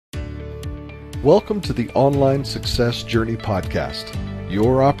Welcome to the Online Success Journey podcast,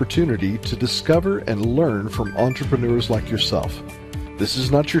 your opportunity to discover and learn from entrepreneurs like yourself. This is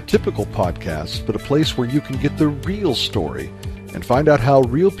not your typical podcast, but a place where you can get the real story and find out how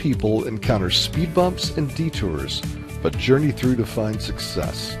real people encounter speed bumps and detours, but journey through to find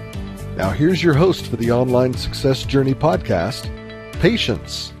success. Now here's your host for the Online Success Journey podcast,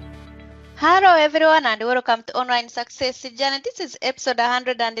 Patience. Hello everyone and welcome to Online Success Journey. This is episode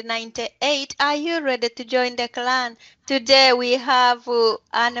 198. Are you ready to join the clan? Today we have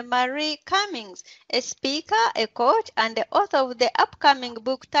Anne-Marie Cummings, a speaker, a coach, and the author of the upcoming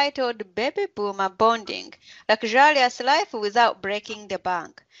book titled Baby Boomer Bonding, Luxurious Life Without Breaking the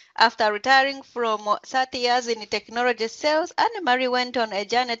Bank. After retiring from 30 years in technology sales, Anne-Marie went on a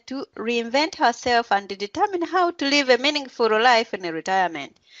journey to reinvent herself and determine how to live a meaningful life in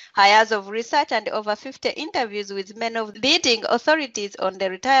retirement. Her years of research and over 50 interviews with many of the leading authorities on the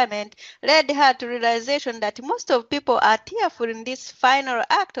retirement led her to realization that most of people are tearful in this final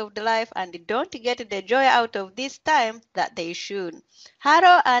act of the life and don't get the joy out of this time that they should.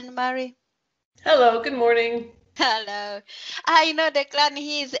 Hello, Anne-Marie. Hello, good morning. Hello. I know the clan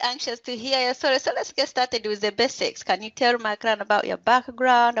here is anxious to hear your story, so let's get started with the basics. Can you tell my clan about your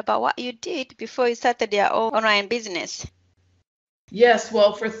background, about what you did before you started your own online business? Yes,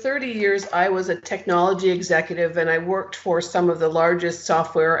 well, for 30 years, I was a technology executive and I worked for some of the largest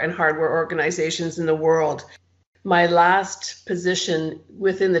software and hardware organizations in the world. My last position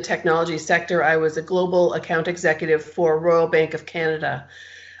within the technology sector, I was a global account executive for Royal Bank of Canada.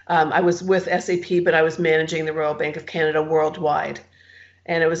 I was with SAP, but I was managing the Royal Bank of Canada worldwide.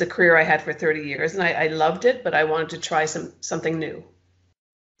 And it was a career I had for 30 years. And I loved it, but I wanted to try something new.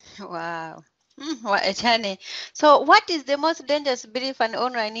 Wow. What a journey. So what is the most dangerous belief an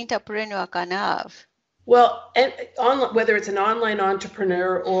online entrepreneur can have? Well, whether it's an online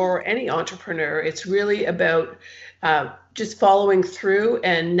entrepreneur or any entrepreneur, it's really about just following through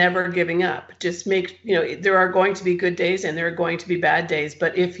and never giving up. Just there are going to be good days and there are going to be bad days.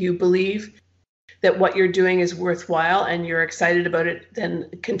 But if you believe that what you're doing is worthwhile and you're excited about it,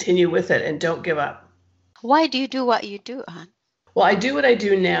 then continue with it and don't give up. Why do you do what you do, Anne? Well, I do what I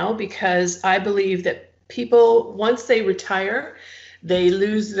do now because I believe that people, once they retire, they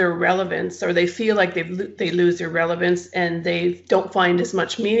lose their relevance, or they feel like they lose their relevance, and they don't find as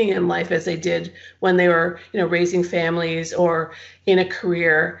much meaning in life as they did when they were, raising families or in a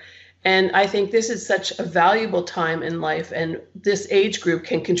career. And I think this is such a valuable time in life, and this age group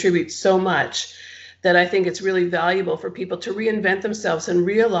can contribute so much that I think it's really valuable for people to reinvent themselves and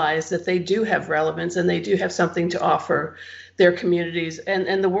realize that they do have relevance and they do have something to offer their communities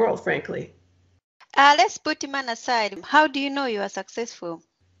and the world, frankly. Let's put man aside. How do you know you are successful?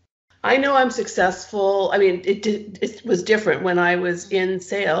 I know I'm successful. I mean, it was different when I was in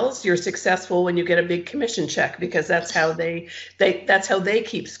sales. You're successful when you get a big commission check because that's how they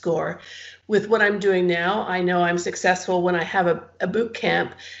keep score. With what I'm doing now, I know I'm successful when I have a boot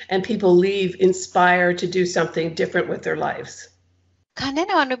camp and people leave inspired to do something different with their lives. Can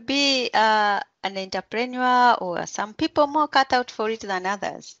anyone be an entrepreneur, or some people more cut out for it than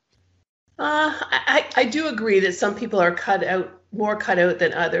others? I do agree that some people are more cut out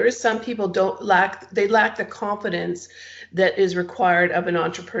than others. Some people lack the confidence that is required of an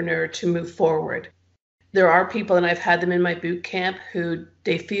entrepreneur to move forward. There are people, and I've had them in my boot camp, who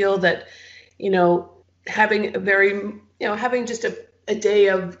they feel that, having just a day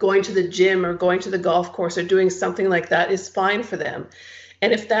of going to the gym or going to the golf course or doing something like that is fine for them.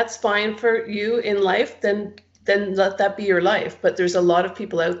 And if that's fine for you in life, then let that be your life. But there's a lot of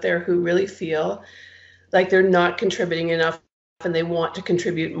people out there who really feel like they're not contributing enough and they want to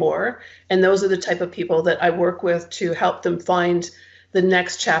contribute more. And those are the type of people that I work with to help them find the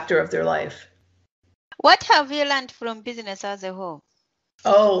next chapter of their life. What have you learned from business as a whole?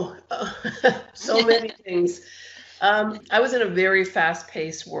 Oh, so many things. I was in a very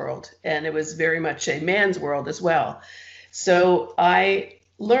fast-paced world, and it was very much a man's world as well. So I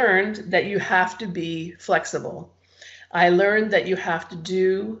learned that you have to be flexible. I learned that you have to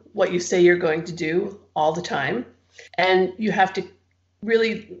do what you say you're going to do all the time, and you have to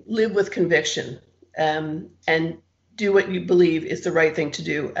really live with conviction and do what you believe is the right thing to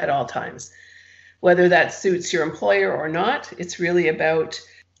do at all times. Whether that suits your employer or not, it's really about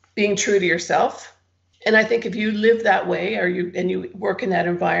being true to yourself. And I think if you live that way and you work in that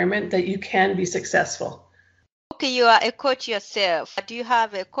environment, that you can be successful. Okay, you are a coach yourself. Do you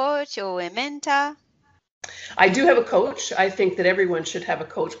have a coach or a mentor? I do have a coach. I think that everyone should have a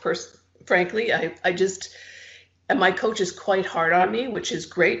coach, frankly. And my coach is quite hard on me, which is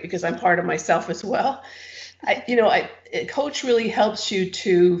great because I'm hard on myself as well. A coach really helps you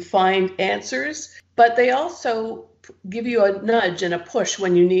to find answers, but they also give you a nudge and a push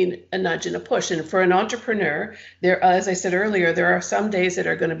when you need a nudge and a push. And for an entrepreneur, there, as I said earlier, there are some days that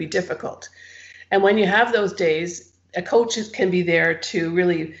are going to be difficult. And when you have those days, a coach can be there to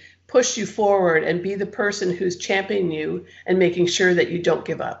really push you forward and be the person who's championing you and making sure that you don't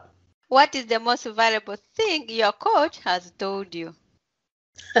give up. What is the most valuable thing your coach has told you?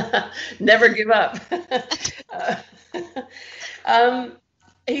 Never give up.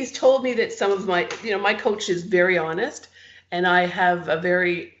 He's told me that some of my coach is very honest, and I have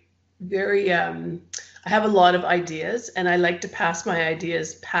a I have a lot of ideas, and I like to pass my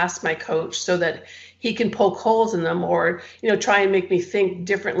ideas past my coach so that he can poke holes in them or, try and make me think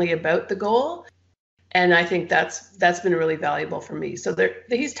differently about the goal. And I think that's been really valuable for me. So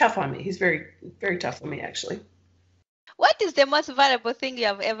he's tough on me. He's very, very tough on me, actually. What is the most valuable thing you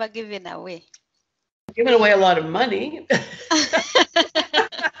have ever given away? I've given away a lot of money.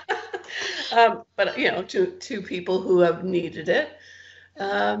 But, to people who have needed it.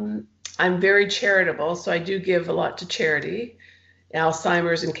 I'm very charitable, so I do give a lot to charity,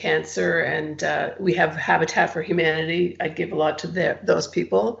 Alzheimer's and cancer, and we have Habitat for Humanity. I give a lot to those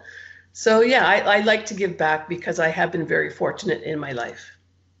people. So yeah, I like to give back because I have been very fortunate in my life.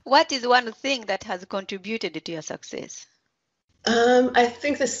 What is one thing that has contributed to your success? I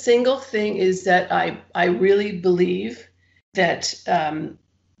think the single thing is that I really believe that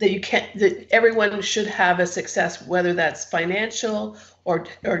that everyone should have a success, whether that's financial or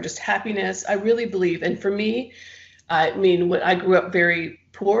just happiness. I really believe, and for me, I mean, when I grew up very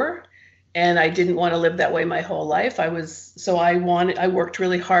poor, and I didn't want to live that way my whole life. I worked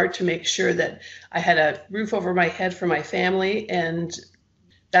really hard to make sure that I had a roof over my head for my family, and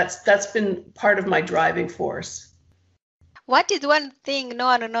that's been part of my driving force. What is one thing no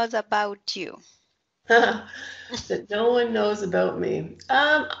one knows about you? That no one knows about me.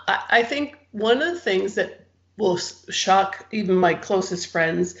 I think one of the things that will shock even my closest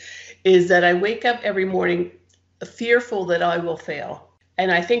friends is that I wake up every morning fearful that I will fail. And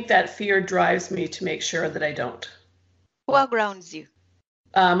I think that fear drives me to make sure that I don't. What grounds you?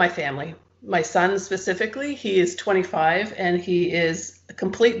 My family. My son specifically, he is 25 and he is a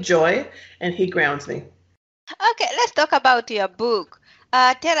complete joy, and he grounds me. Okay, let's talk about your book.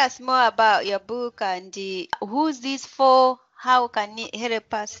 Tell us more about your book and who's this for? How can it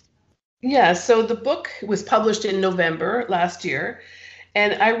help us? Yeah, so the book was published in November last year,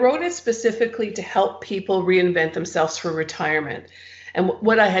 and I wrote it specifically to help people reinvent themselves for retirement. And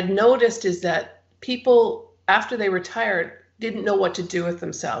what I had noticed is that people, after they retired, didn't know what to do with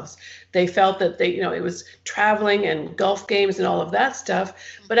themselves. They felt that it was traveling and golf games and all of that stuff.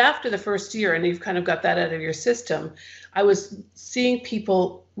 But after the first year, and you've kind of got that out of your system, I was seeing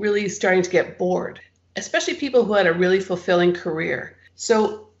people really starting to get bored, especially people who had a really fulfilling career.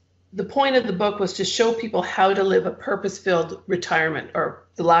 So the point of the book was to show people how to live a purpose-filled retirement, or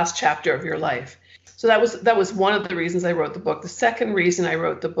the last chapter of your life. So that was one of the reasons I wrote the book. The second reason I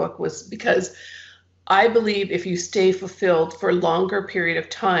wrote the book was because I believe if you stay fulfilled for a longer period of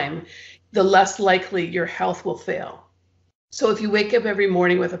time, the less likely your health will fail. So if you wake up every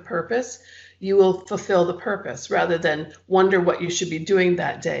morning with a purpose, you will fulfill the purpose rather than wonder what you should be doing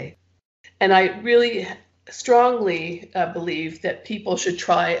that day. And I really strongly believe that people should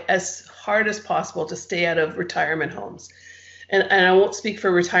try as hard as possible to stay out of retirement homes. And I won't speak for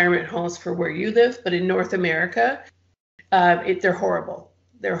retirement homes for where you live, but in North America, they're horrible.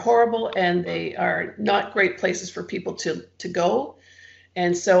 They're horrible, and they are not great places for people to go.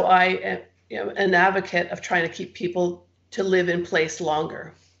 And so I am an advocate of trying to keep people to live in place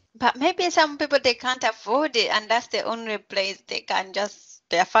longer. But maybe some people, they can't afford it, and that's the only place they can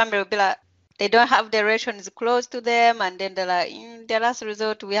their family will be like, they don't have the rations close to them, and then they're like, the last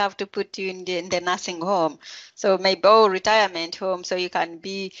resort, we have to put you in the nursing home. So maybe, retirement home, so you can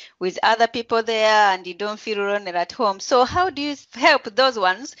be with other people there and you don't feel lonely at home. So how do you help those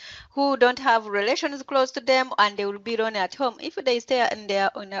ones who don't have relations close to them and they will be lonely at home if they stay in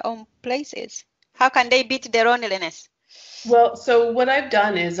their own places? How can they beat their loneliness? Well, so what I've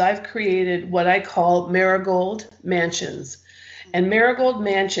done is I've created what I call marigold mansions. And marigold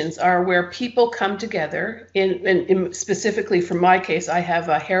mansions are where people come together. In specifically for my case, I have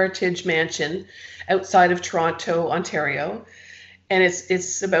a heritage mansion outside of Toronto, Ontario, and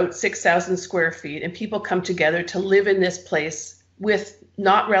it's about 6,000 square feet. And people come together to live in this place with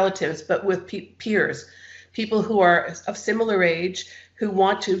not relatives, but with peers, people who are of similar age,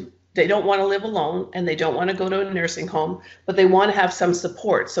 they don't want to live alone, and they don't want to go to a nursing home, but they want to have some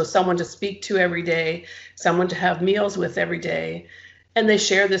support. So someone to speak to every day, someone to have meals with every day. and they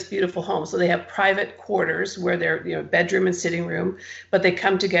share this beautiful home. So they have private quarters where they're, bedroom and sitting room, but they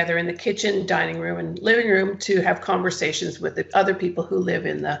come together in the kitchen, dining room, and living room to have conversations with the other people who live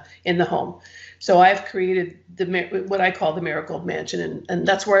in the home. So I've created what I call the Miracle Mansion, and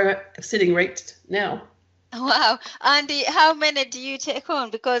that's where I'm sitting right now. Wow. And how many do you take on?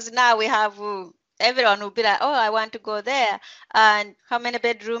 Because now we have everyone will be like, oh, I want to go there. And how many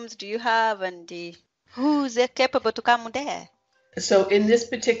bedrooms do you have? And who's capable to come there? So in this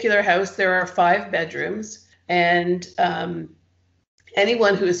particular house, there are 5 bedrooms, and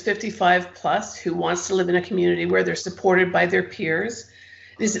anyone who is 55 plus who wants to live in a community where they're supported by their peers.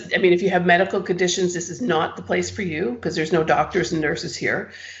 If you have medical conditions, this is not the place for you because there's no doctors and nurses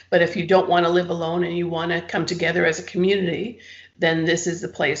here. But if you don't want to live alone and you want to come together as a community, then this is the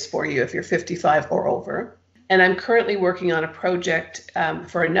place for you if you're 55 or over. And I'm currently working on a project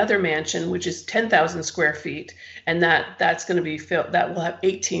for another mansion, which is 10,000 square feet. And that's going to be filled, that will have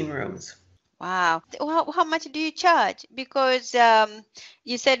 18 rooms. Wow. How much do you charge? Because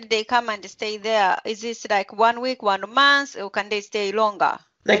you said they come and stay there. Is this like 1 week, 1 month, or can they stay longer?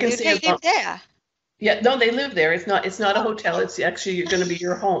 They can stay live there? Yeah, no, they live there. It's not a hotel. It's actually going to be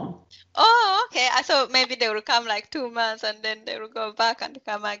your home. Oh, okay. I thought maybe they will come like 2 months and then they will go back and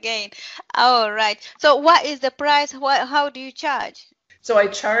come again. All right. So what is the price? How do you charge? So I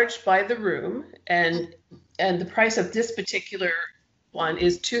charge by the room, and the price of this particular one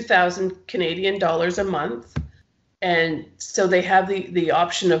is 2,000 Canadian dollars a month. And so they have the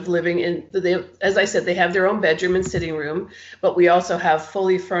option of living in, as I said, they have their own bedroom and sitting room, but we also have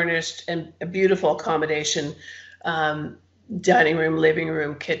fully furnished and a beautiful accommodation, dining room, living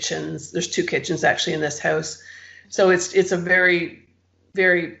room, kitchens. There's 2 kitchens actually in this house. So it's a very,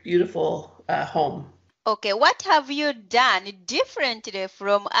 very beautiful home. Okay, what have you done differently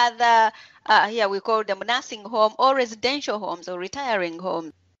from other, here we call them nursing home or residential homes or retiring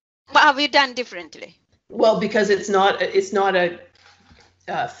homes? What have you done differently? Well, because it's not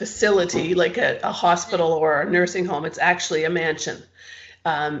a facility like a hospital or a nursing home. It's actually a mansion,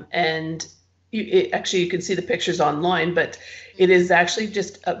 and you can see the pictures online. But it is actually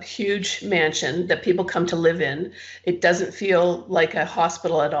just a huge mansion that people come to live in. It doesn't feel like a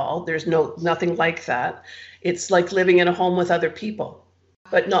hospital at all. There's nothing like that. It's like living in a home with other people.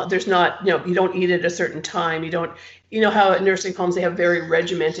 But there's not, you don't eat at a certain time. How at nursing homes, they have very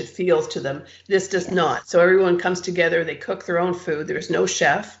regimented feels to them. This does not. So everyone comes together, they cook their own food. There's no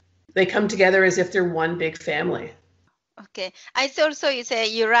chef. They come together as if they're one big family. Okay. I also you say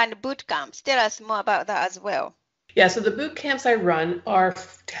you run boot camps. Tell us more about that as well. Yeah, so the boot camps I run are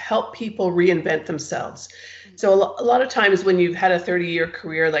to help people reinvent themselves. So a lot of times when you've had a 30-year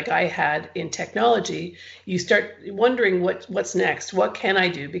career like I had in technology, you start wondering what's next. What can I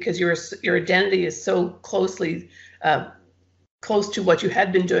do? Because your identity is so closely close to what you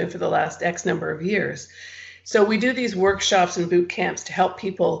had been doing for the last X number of years. So we do these workshops and boot camps to help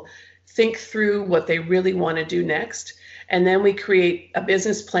people think through what they really want to do next. And then we create a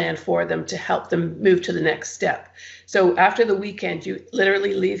business plan for them to help them move to the next step. So after the weekend, you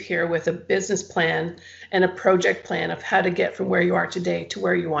literally leave here with a business plan and a project plan of how to get from where you are today to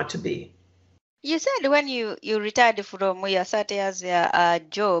where you want to be. You said when you retired from your 30 years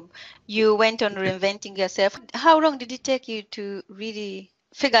job, you went on reinventing yourself. How long did it take you to really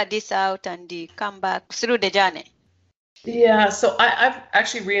figure this out and come back through the journey? Yeah, so I've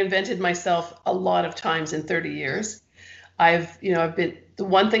actually reinvented myself a lot of times in 30 years. I've been, the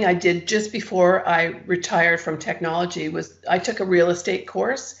one thing I did just before I retired from technology was I took a real estate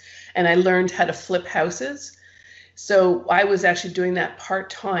course and I learned how to flip houses. So I was actually doing that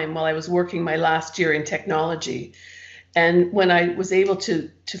part-time while I was working my last year in technology. And when I was able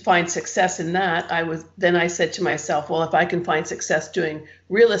to find success in that, I said to myself, well, if I can find success doing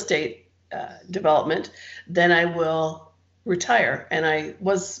real estate development, then I will retire. And I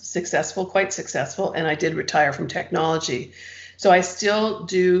was successful, quite successful, and I did retire from technology. So I still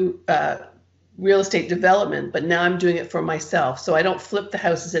do real estate development, but now I'm doing it for myself. So I don't flip the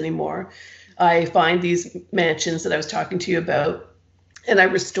houses anymore. I find these mansions that I was talking to you about, and I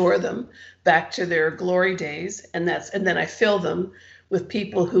restore them back to their glory days, and then I fill them with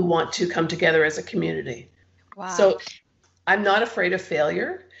people who want to come together as a community. Wow. So I'm not afraid of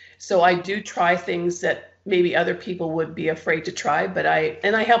failure. So I do try things that maybe other people would be afraid to try, but I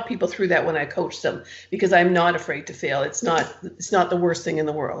help people through that when I coach them, because I'm not afraid to fail. It's not the worst thing in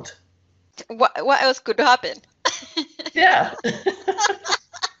the world. What else could happen? Yeah.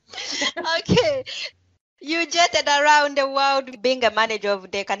 Okay. You jetted around the world being a manager of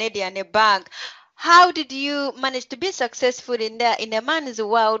the Canadian bank. How did you manage to be successful in a man's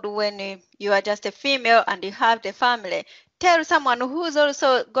world when you are just a female and you have the family? tell someone who's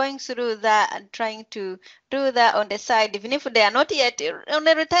also going through that and trying to do that on the side, even if they are not yet on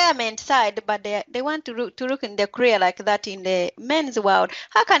the retirement side, but they want to look in their career like that in the men's world,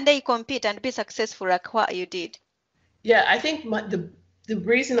 how can they compete and be successful like what you did? Yeah, I think the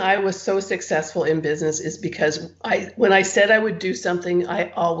reason I was so successful in business is because when I said I would do something,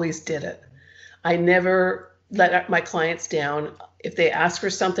 I always did it. I never let my clients down. If they asked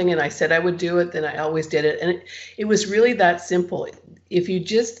for something and I said I would do it, then I always did it. And it was really that simple. If you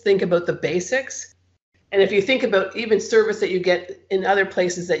just think about the basics, and if you think about even service that you get in other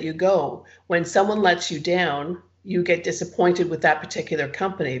places that you go, when someone lets you down, you get disappointed with that particular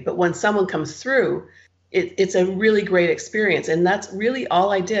company. But when someone comes through, it's a really great experience. And that's really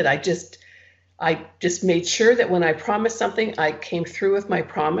all I did. I just made sure that when I promised something, I came through with my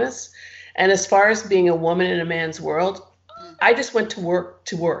promise. And as far as being a woman in a man's world, I just went to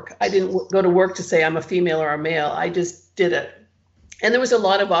work. I didn't go to work to say I'm a female or a male. I just did it. And there was a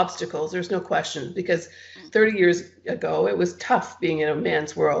lot of obstacles. There's no question, because 30 years ago, it was tough being in a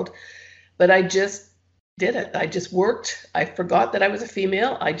man's world. But I just did it. I just worked. I forgot that I was a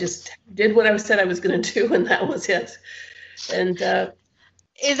female. I just did what I said I was going to do, and that was it. And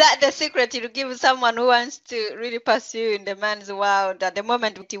is that the secret to give someone who wants to really pursue in the man's world? At the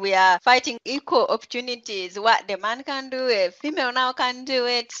moment, we are fighting equal opportunities. What the man can do, a female now can do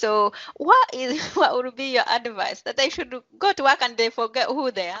it. So what would be your advice? That they should go to work and they forget who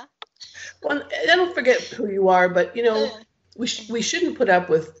they are? Well, I don't forget who you are, but, we shouldn't put up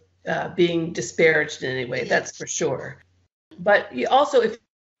with being disparaged in any way. That's for sure. But you also, if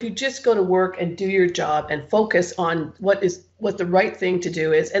you just go to work and do your job and focus on what the right thing to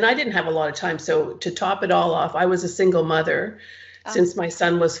do is. And I didn't have a lot of time. So to top it all off, I was a single mother since my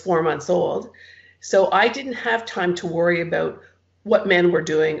son was 4 months old. So I didn't have time to worry about what men were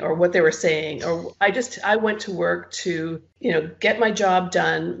doing or what they were saying. Or I went to work to, get my job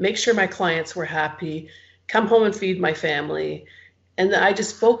done, make sure my clients were happy, come home and feed my family. And I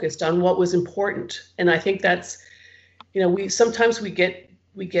just focused on what was important. And I think that's, we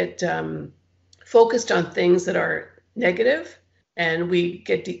get focused on things that are negative, and we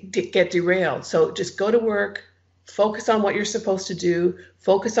get derailed. So just go to work, focus on what you're supposed to do,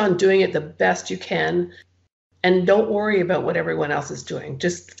 focus on doing it the best you can, and don't worry about what everyone else is doing.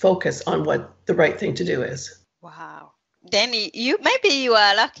 Just focus on what the right thing to do is. Wow. Then maybe you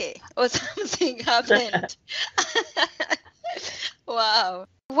are lucky or something happened. Wow.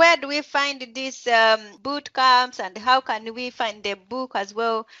 Where do we find these boot camps, and how can we find the book as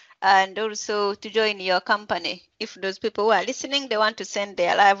well, and also to join your company? If those people who are listening, they want to send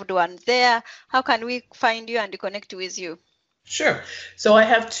their loved ones there, how can we find you and connect with you? Sure. So I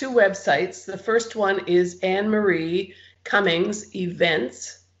have 2 websites. The first one is Anne-Marie Cummings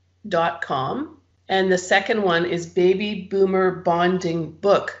Events.com, and the second one is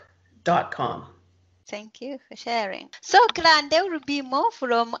babyboomerbondingbook.com. Thank you for sharing. So, Clan, there will be more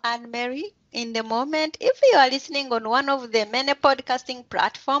from Anne-Marie in the moment. If you are listening on one of the many podcasting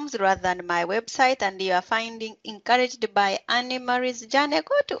platforms rather than my website, and you are finding encouraged by Anne-Marie's journey,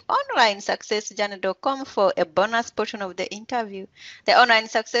 go to onlinesuccessjourney.com for a bonus portion of the interview. The Online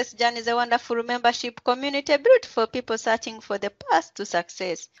Success Journey is a wonderful membership community built for people searching for the path to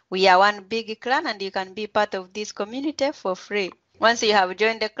success. We are one big clan, and you can be part of this community for free. Once you have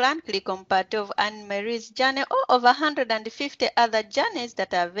joined the clan, click on part of Anne-Marie's journey or over 150 other journeys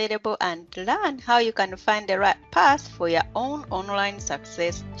that are available, and learn how you can find the right path for your own online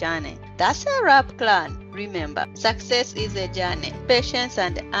success journey. That's a wrap, clan. Remember, success is a journey. Patience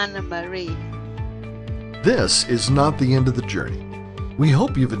and Anne-Marie. This is not the end of the journey. We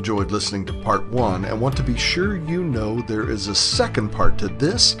hope you've enjoyed listening to part 1 and want to be sure you know there is a second part to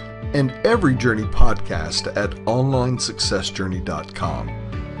this and every journey podcast at onlinesuccessjourney.com,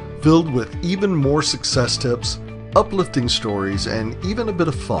 filled with even more success tips, uplifting stories, and even a bit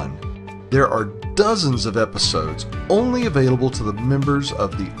of fun. There are dozens of episodes only available to the members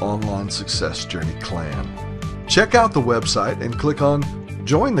of the Online Success Journey clan. Check out the website and click on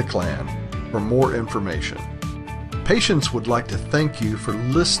Join the Clan for more information. Patience would like to thank you for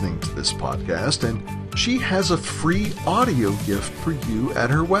listening to this podcast, and she has a free audio gift for you at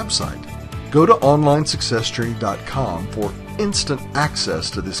her website. Go to onlinesuccessjourney.com for instant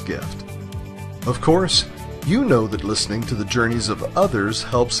access to this gift. Of course, you know that listening to the journeys of others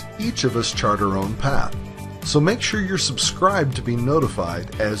helps each of us chart our own path. So make sure you're subscribed to be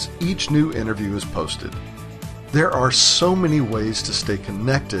notified as each new interview is posted. There are so many ways to stay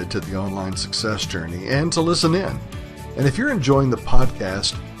connected to the Online Success Journey and to listen in. And if you're enjoying the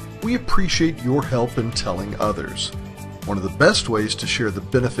podcast, we appreciate your help in telling others. One of the best ways to share the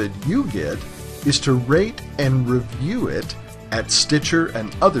benefit you get is to rate and review it at Stitcher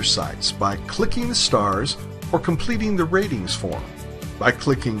and other sites by clicking the stars or completing the ratings form, by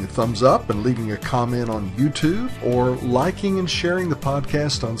clicking thumbs up and leaving a comment on YouTube, or liking and sharing the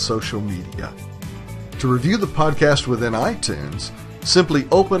podcast on social media. To review the podcast within iTunes, simply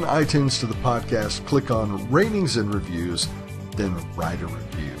open iTunes to the podcast, click on Ratings and Reviews, then write a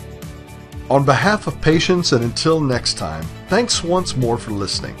review. On behalf of patients, and until next time, thanks once more for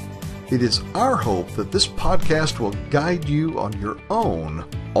listening. It is our hope that this podcast will guide you on your own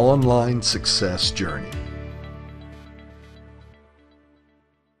online success journey.